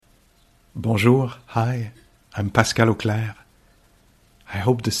Bonjour, hi, I'm Pascal Auclair. I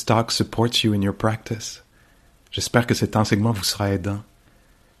hope this talk supports you in your practice. J'espère que cet enseignement vous sera aidant.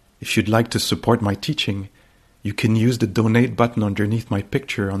 If you'd like to support my teaching, you can use the donate button underneath my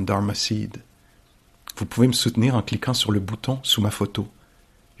picture on Dharma Seed. Vous pouvez me soutenir en cliquant sur le bouton sous ma photo.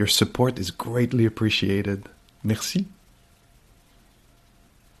 Your support is greatly appreciated. Merci.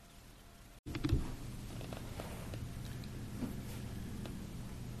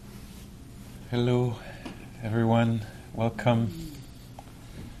 Hello, everyone. Welcome.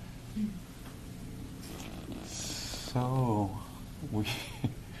 So,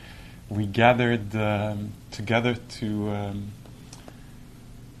 we gathered together to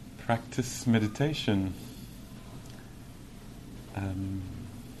practice meditation.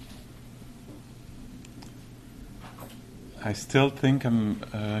 I still think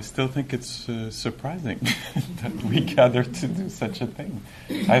it's surprising that we gather to do such a thing.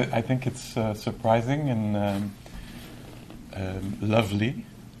 I think it's surprising and lovely,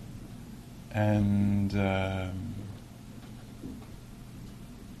 and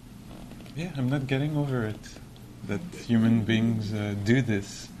I'm not getting over it. That human beings do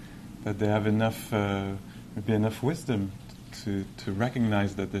this, that they have enough wisdom to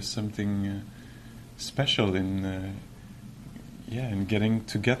recognize that there's something special in getting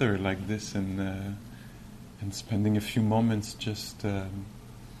together like this and spending a few moments just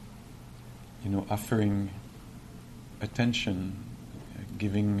offering attention,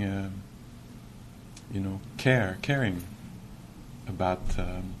 giving caring about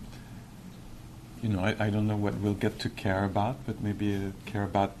I don't know what we'll get to care about, but maybe care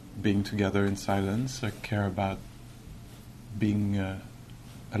about being together in silence, or care about being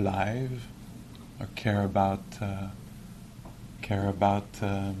alive, or care about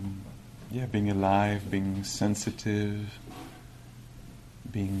being alive, being sensitive,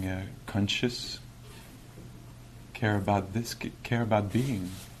 being conscious. Care about this, care about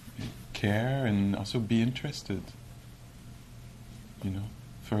being, care and also be interested,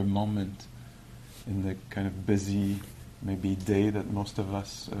 for a moment in the kind of busy maybe day that most of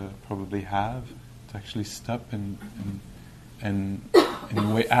us probably have, to actually stop and in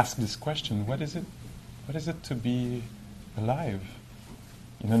a way ask this question: what is it to be alive?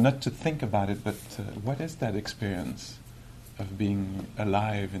 Not to think about it, but what is that experience of being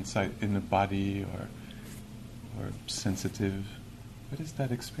alive in a body or sensitive? What is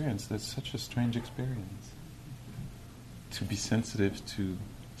that experience? That's such a strange experience. To be sensitive to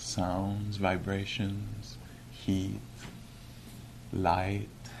sounds, vibrations, heat, light,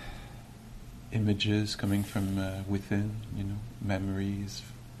 images coming from within, memories,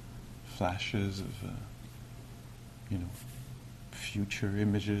 flashes of future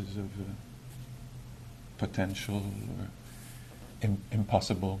images of potential or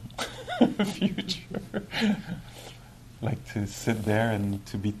impossible future. Like to sit there and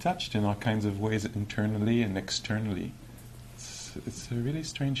to be touched in all kinds of ways, internally and externally. It's a really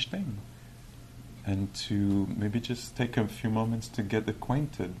strange thing. And to maybe just take a few moments to get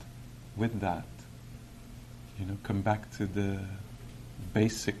acquainted with that. Come back to the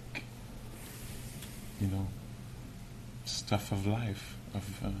basic, stuff of life, of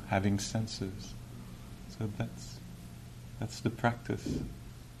having senses. So that's the practice,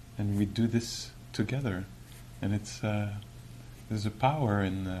 and we do this together, and it's there's a power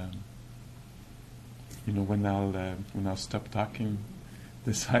in when I'll stop talking,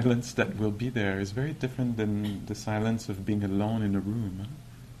 the silence that will be there is very different than the silence of being alone in a room. Huh?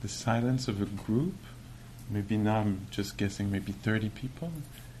 The silence of a group, maybe now I'm just guessing, maybe 30 people,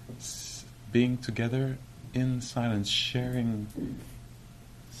 being together in silence, sharing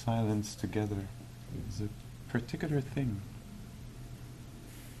silence together is a particular thing.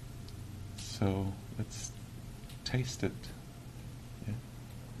 So let's taste it. Yeah?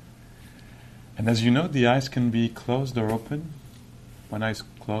 And as you know, the eyes can be closed or open. One eye's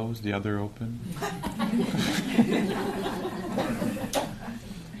closed, the other open.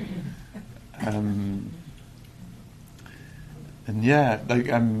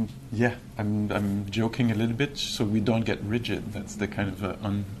 I'm joking a little bit so we don't get rigid. That's the kind of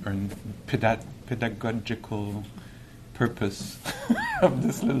pedagogical purpose of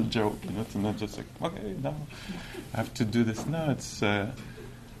this little joke. To not just like, okay, now I have to do this. No, it's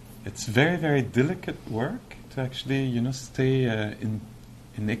very, very delicate work to actually, stay in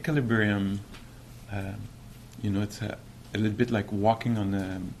equilibrium. It's a little bit like walking on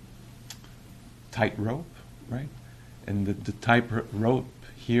a tightrope, right? And the tightrope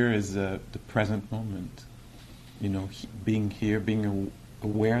here is the present moment. Being here, being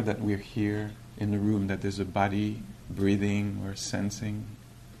aware that we're here in the room, that there's a body breathing or sensing.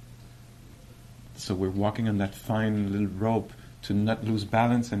 So we're walking on that fine little rope to not lose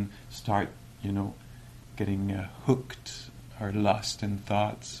balance and start, getting hooked or lost in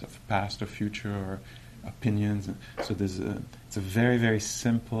thoughts of past or future or opinions. So it's a very, very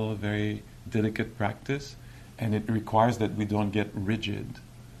simple, very delicate practice, and it requires that we don't get rigid,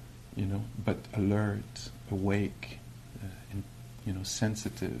 but alert, awake,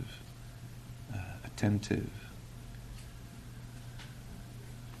 sensitive, attentive.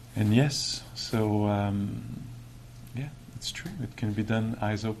 And yes, so it's true. It can be done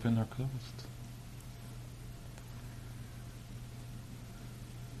eyes open or closed.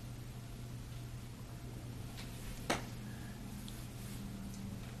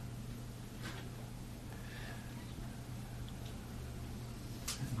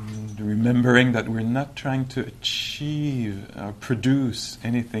 And remembering that we're not trying to achieve or produce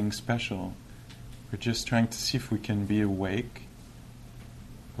anything special. We're just trying to see if we can be awake,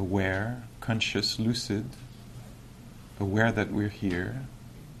 aware, conscious, lucid, aware that we're here,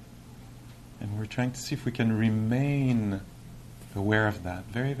 and we're trying to see if we can remain aware of that,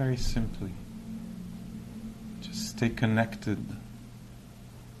 very, very simply. Just stay connected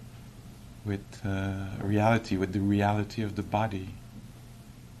with reality, with the reality of the body.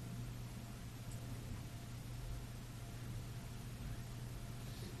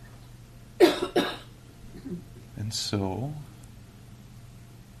 And so,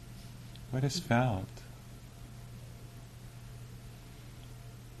 what is felt?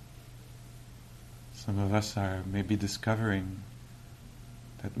 Some of us are maybe discovering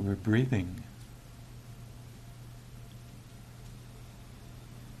that we're breathing.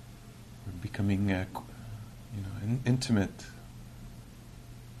 We're becoming, intimate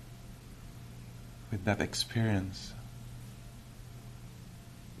with that experience.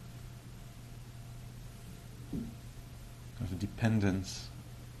 Of dependence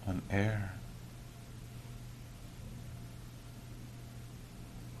on air.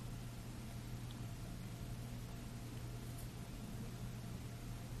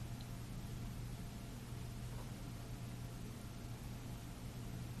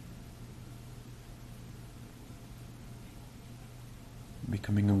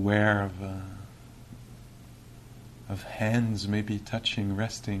 Becoming aware of hands maybe touching,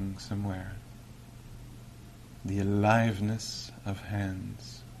 resting somewhere. The aliveness of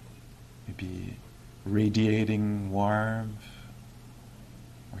hands, maybe radiating warmth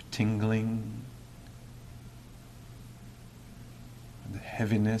or tingling, the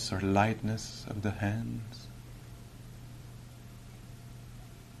heaviness or lightness of the hands.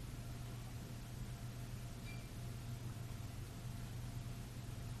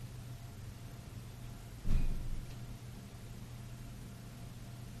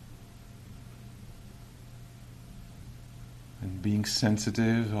 Being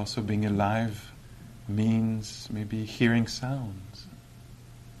sensitive, also being alive, means maybe hearing sounds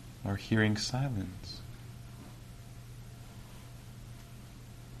or hearing silence.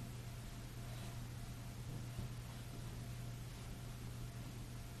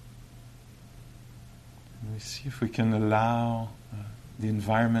 And we see if we can allow the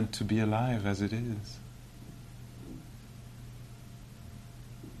environment to be alive as it is.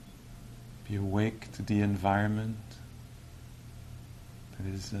 Be awake to the environment.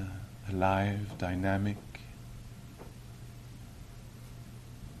 It is alive, dynamic.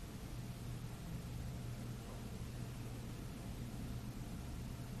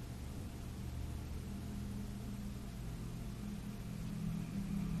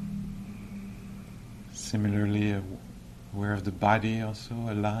 Similarly, aware of the body, also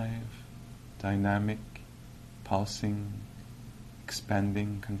alive, dynamic, pulsing,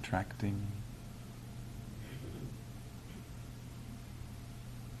 expanding, contracting.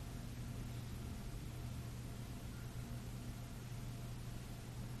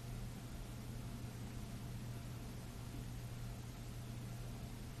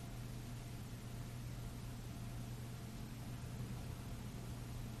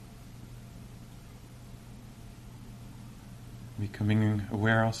 Becoming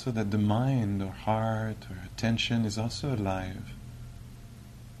aware also that the mind or heart or attention is also alive,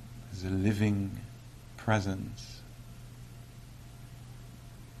 is a living presence,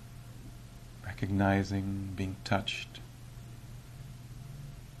 recognizing, being touched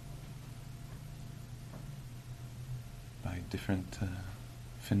by different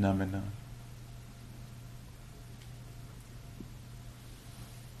phenomena.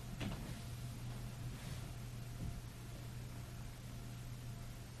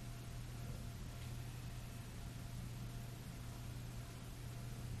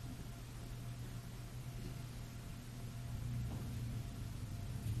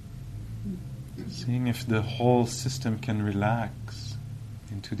 Seeing if the whole system can relax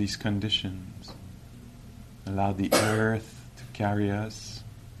into these conditions. Allow the earth to carry us.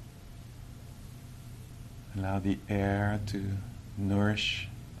 Allow the air to nourish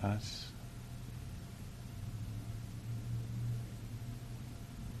us.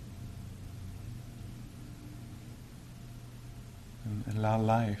 And allow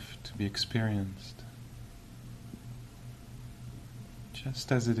life to be experienced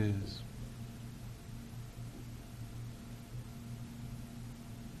just as it is.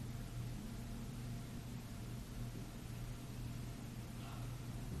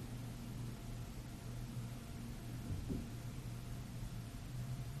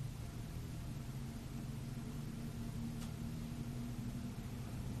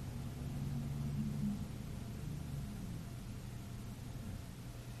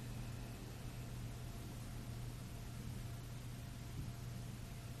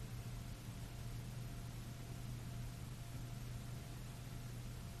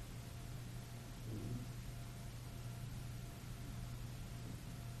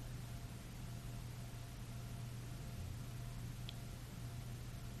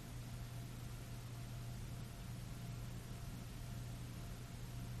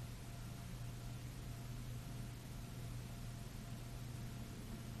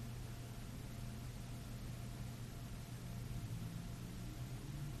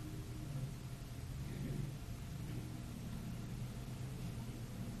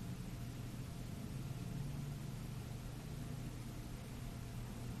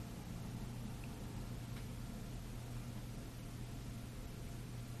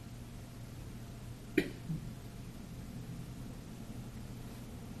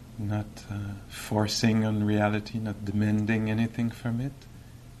 Not forcing on reality, not demanding anything from it,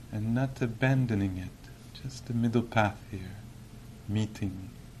 and not abandoning it. Just the middle path here,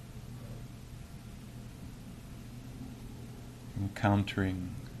 meeting,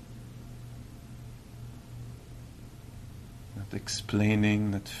 encountering, not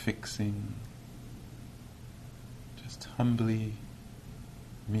explaining, not fixing, just humbly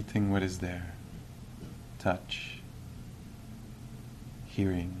meeting what is there. Touch,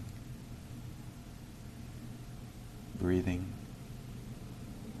 hearing, breathing.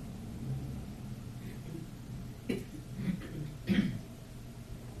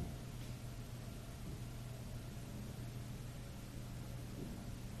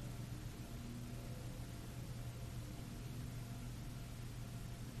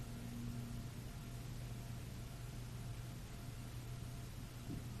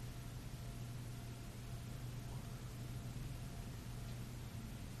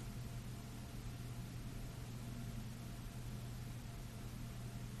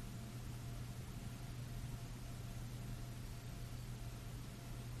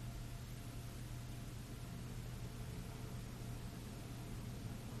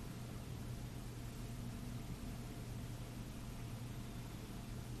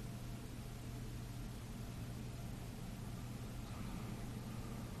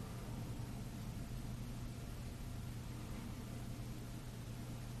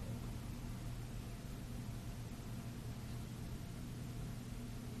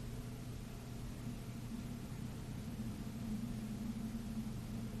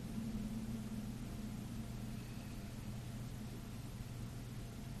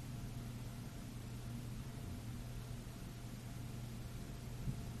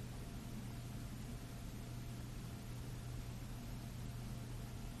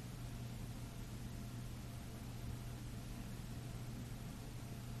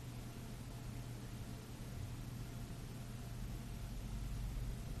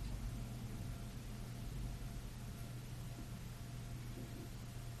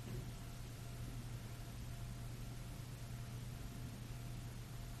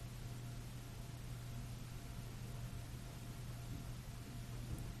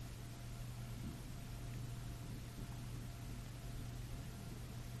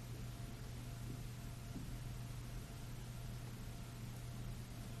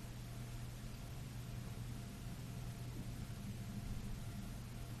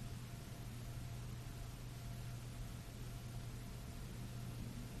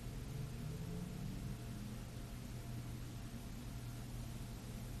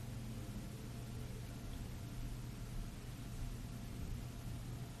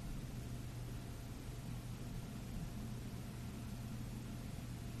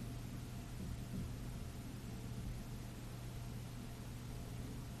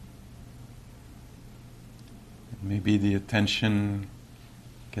 Maybe the attention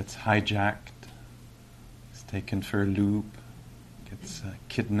gets hijacked, is taken for a loop, gets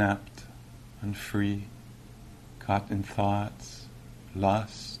kidnapped unfree, caught in thoughts,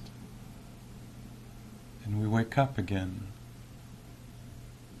 lost. And we wake up again.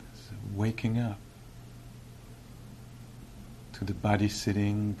 So waking up to the body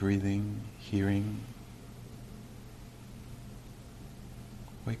sitting, breathing, hearing.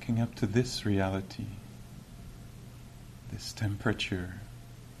 Waking up to this reality, this temperature,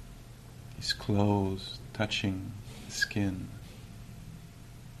 these clothes touching the skin.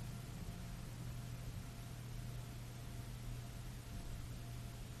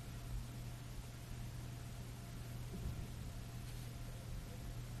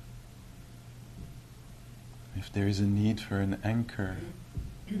 If there is a need for an anchor,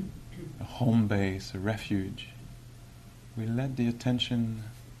 a home base, a refuge, we let the attention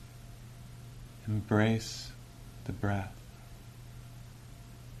embrace the breath.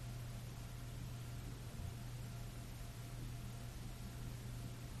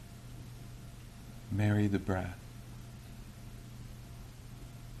 Marry the breath.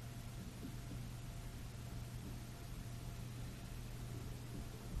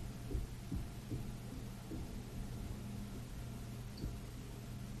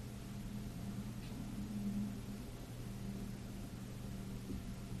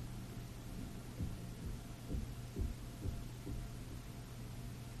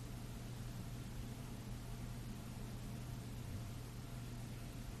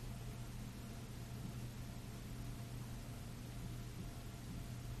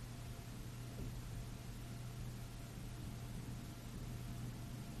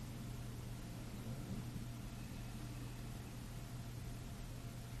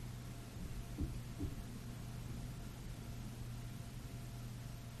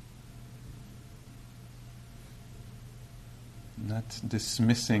 Not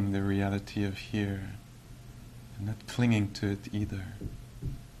dismissing the reality of here, and not clinging to it either.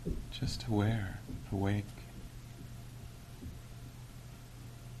 Just aware, awake.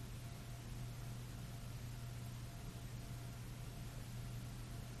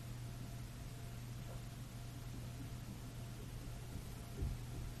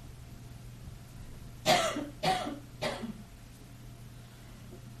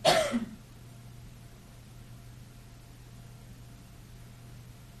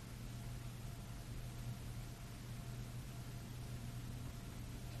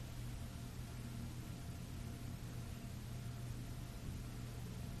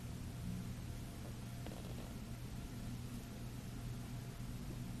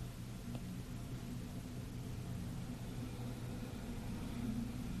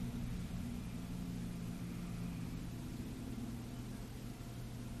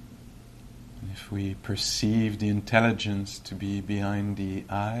 If we perceive the intelligence to be behind the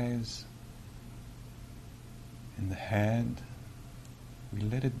eyes, in the head, we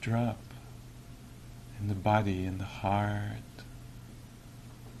let it drop in the body, in the heart,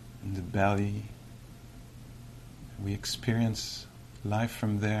 in the belly. We experience life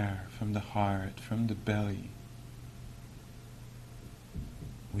from there, from the heart, from the belly.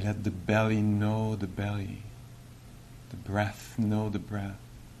 We let the belly know the belly, the breath know the breath.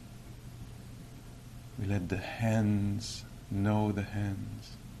 We let the hands know the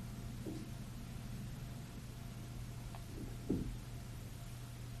hands.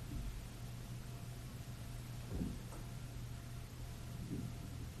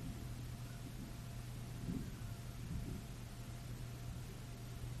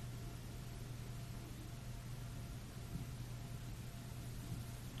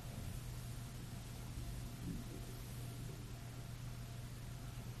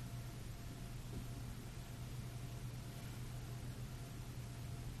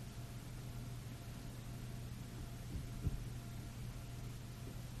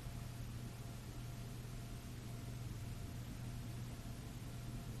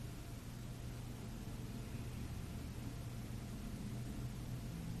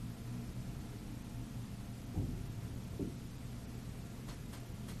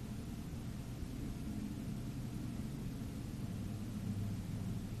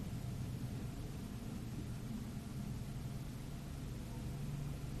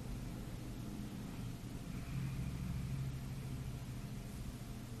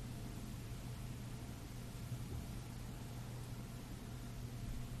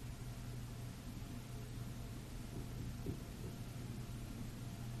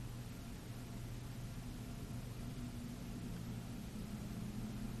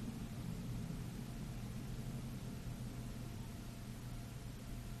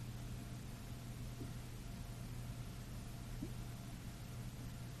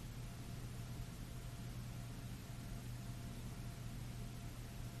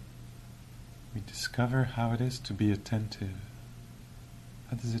 we discover how it is to be attentive.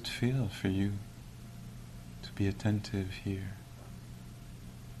 How does it feel for you to be attentive here?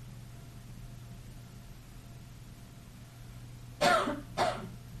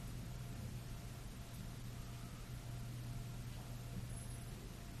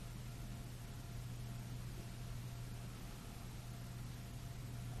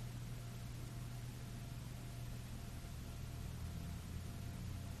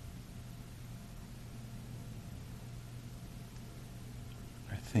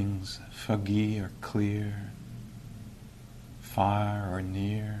 Things foggy or clear, far or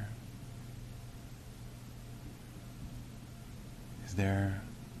near? Is there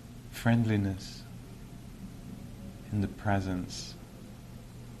friendliness in the presence?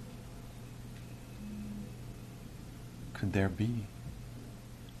 Could there be?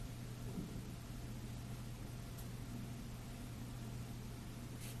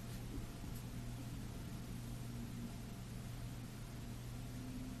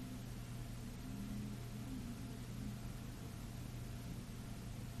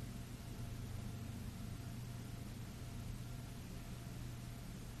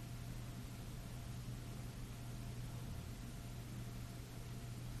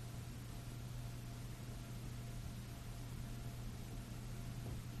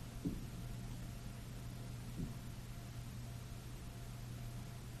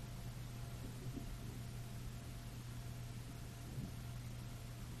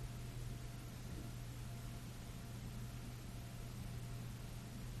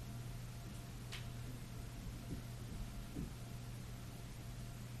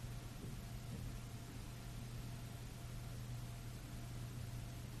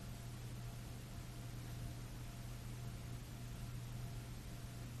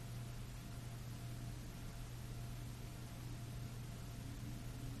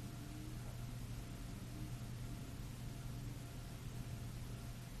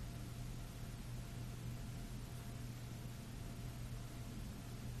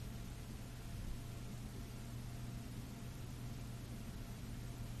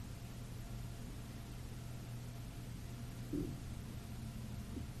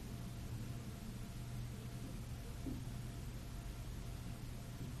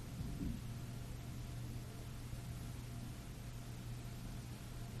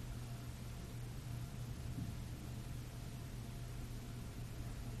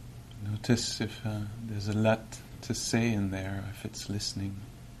 Notice if there's a lot to say in there, if it's listening.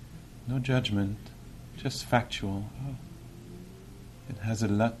 No judgment, just factual. Oh, it has a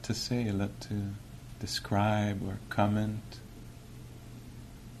lot to say, a lot to describe or comment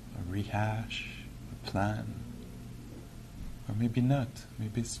or rehash or plan. Or maybe not.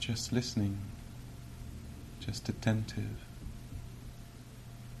 Maybe it's just listening, just attentive.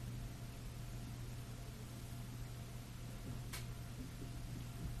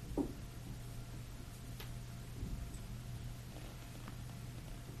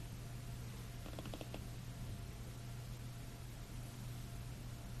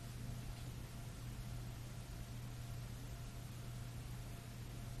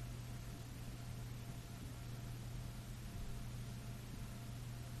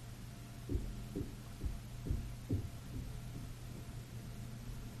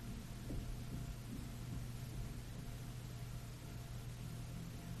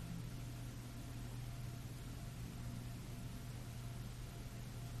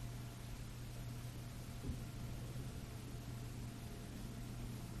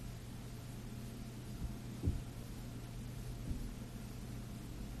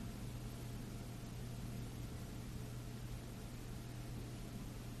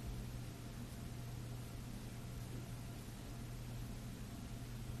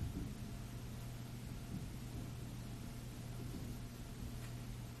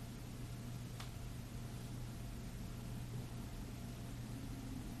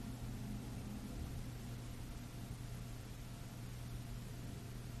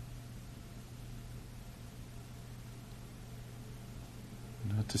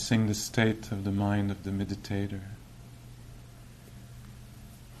 Noticing the state of the mind of the meditator.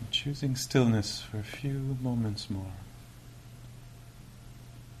 And choosing stillness for a few moments more.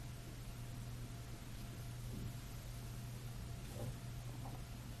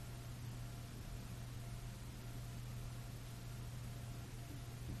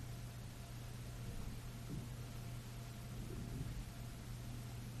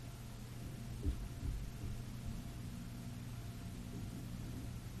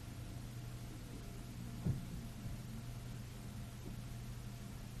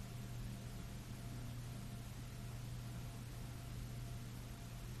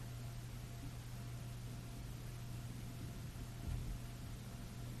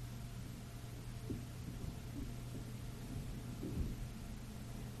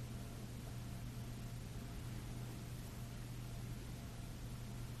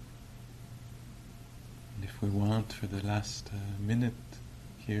 if we want, for the last minute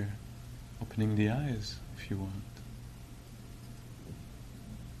here, opening the eyes, if you want.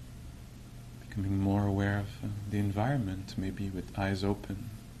 Becoming more aware of the environment, maybe with eyes open.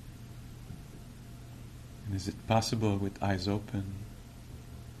 And is it possible with eyes open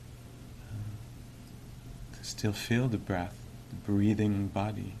to still feel the breath, the breathing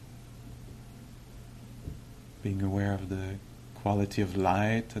body? Being aware of the quality of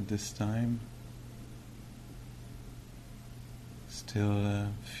light at this time. Still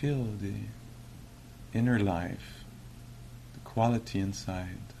feel the inner life, the quality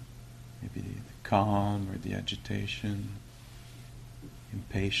inside. Maybe the calm or the agitation,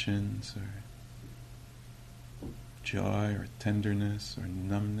 impatience or joy or tenderness or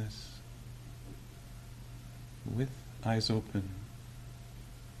numbness. With eyes open.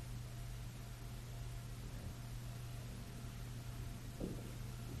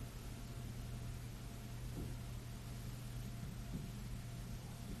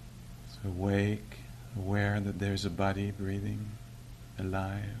 So awake, aware that there's a body breathing,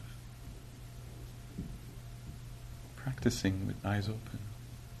 alive. Practicing with eyes open.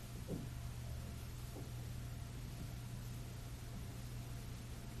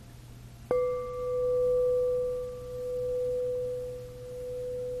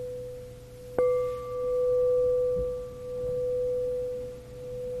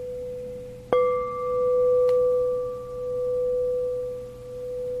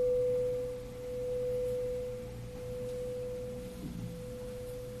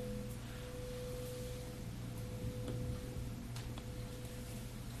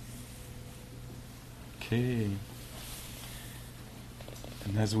 Okay.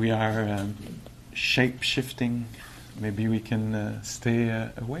 And as we are shape-shifting, maybe we can stay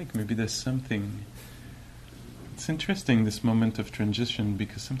awake. Maybe there's something. It's interesting, this moment of transition,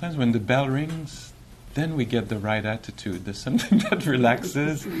 because sometimes when the bell rings, then we get the right attitude. There's something that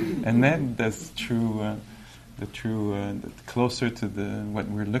relaxes, and then that's closer to what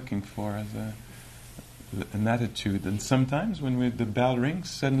we're looking for as an attitude. And sometimes when the bell rings,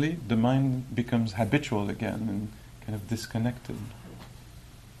 suddenly the mind becomes habitual again and kind of disconnected.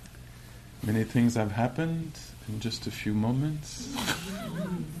 Many things have happened in just a few moments.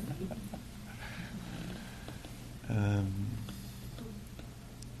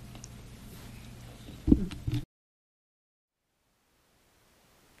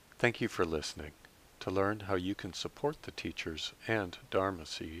 Thank you for listening. To learn how you can support the teachers and Dharma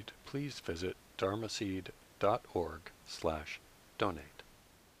Seed, please visit dharmaseed.org/donate.